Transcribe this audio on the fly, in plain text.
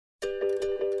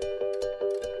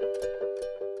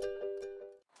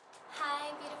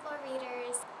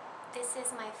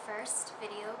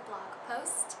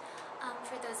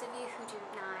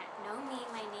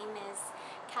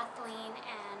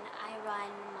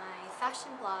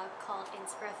fashion blog called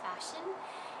Inspira Fashion,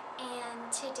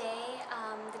 and today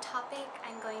the topic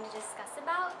I'm going to discuss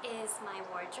about is my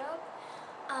wardrobe,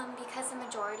 because the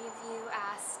majority of you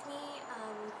asked me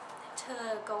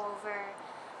to go over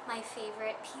my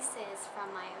favorite pieces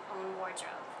from my own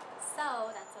wardrobe.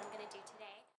 So that's what I'm going to do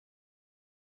today.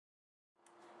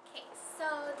 Okay,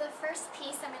 so the first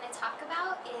piece I'm going to talk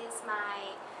about is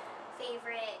my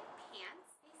favorite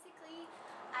pants. Basically,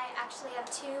 I actually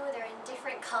have two. They're in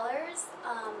different colors.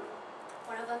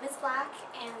 One of them is black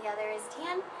and the other is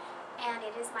tan, and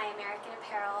it is my American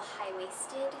Apparel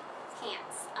high-waisted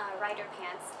pants, rider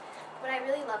pants. What I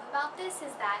really love about this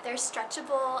is that they're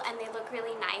stretchable and they look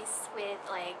really nice with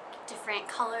like different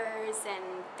colors,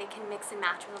 and they can mix and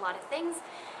match with a lot of things.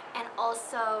 And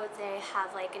also they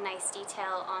have like a nice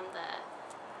detail on the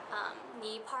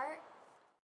knee part.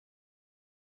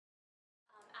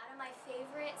 Out of my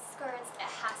favorite skirts,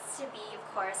 it has to be, of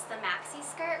course, the maxi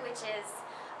skirt, which is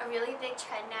a really big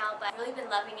trend now, but I've really been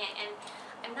loving it. And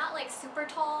I'm not like super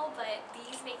tall, but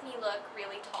these make me look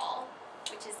really tall,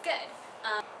 which is good.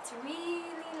 It's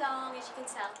really long, as you can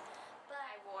tell, but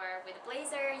I wore with a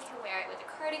blazer. You can wear it with a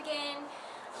cardigan.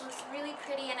 It looks really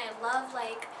pretty, and I love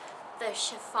like the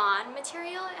chiffon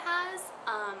material it has,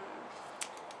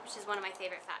 which is one of my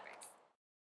favorite fabrics.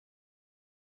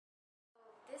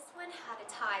 This one had a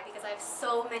tie because I have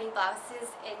so many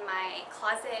blouses in my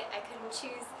closet I couldn't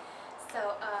choose.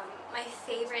 So my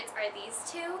favorites are these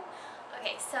two.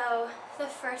 Okay, so the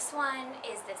first one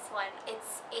is this one.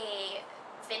 It's a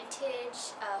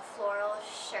vintage floral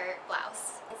shirt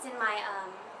blouse. It's in my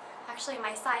actually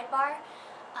my sidebar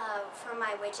for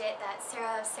my widget that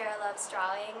Sarah Loves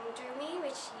Drawing drew me,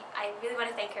 which I really want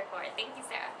to thank her for. Thank you,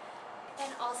 Sarah.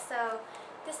 And also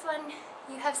this one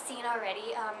you have seen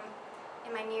already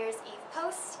in my New Year's Eve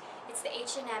post. It's the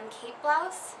H&M cape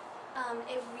blouse.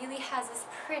 It really has this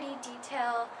pretty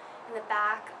detail in the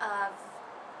back of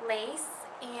lace,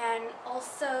 and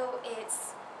also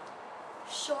it's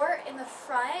short in the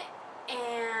front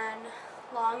and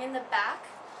long in the back,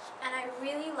 and I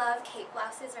really love cape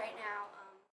blouses right now.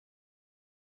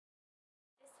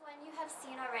 This one you have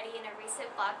seen already in a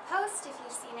recent blog post. If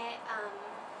you've seen it,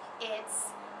 it's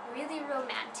really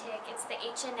romantic. It's the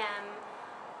H&M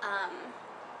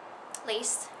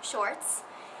lace shorts,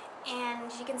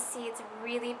 and you can see it's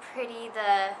really pretty,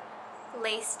 the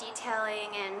lace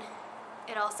detailing, and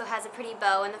it also has a pretty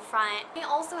bow in the front. They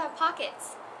also have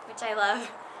pockets, which I love.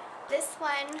 This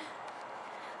one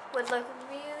would look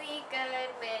really good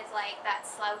with like that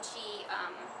slouchy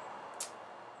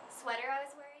sweater I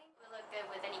was wearing. It would look good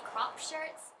with any crop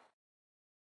shirts.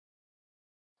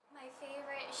 My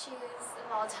favorite shoes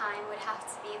of all time would have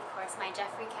to be, of course, my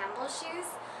Jeffrey Campbell shoes.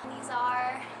 These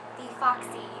are the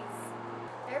Foxies.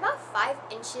 They're about 5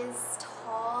 inches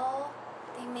tall.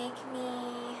 They make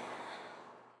me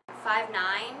 5'9",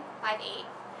 5'8".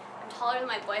 I'm taller than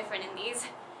my boyfriend in these.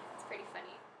 It's pretty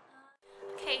funny.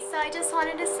 Okay, so I just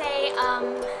wanted to say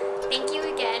thank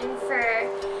you again for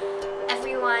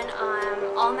everyone,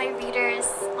 all my readers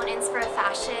on Inspira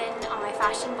Fashion, on my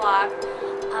fashion blog.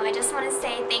 I just want to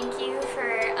say thank you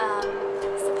for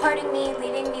supporting me,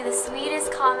 leaving me the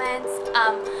sweetest comments.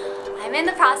 I'm in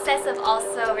the process of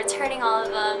also returning all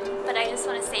of them, but I just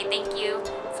want to say thank you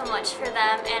so much for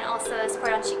them, and also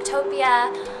support on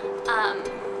Chictopia,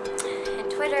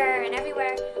 and Twitter, and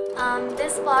everywhere.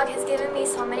 This blog has given me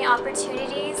so many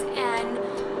opportunities, and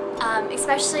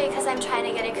especially because I'm trying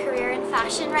to get a career in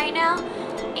fashion right now,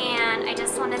 and I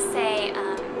just want to say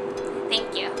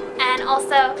thank you. And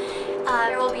also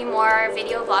there will be more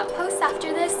video blog posts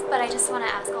after this, but I just want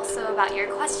to ask also about your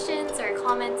questions or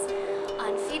comments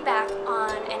on feedback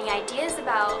on any ideas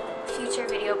about future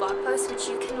video blog posts, which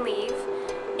you can leave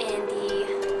in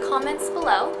the comments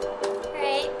below.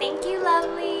 Alright, thank you.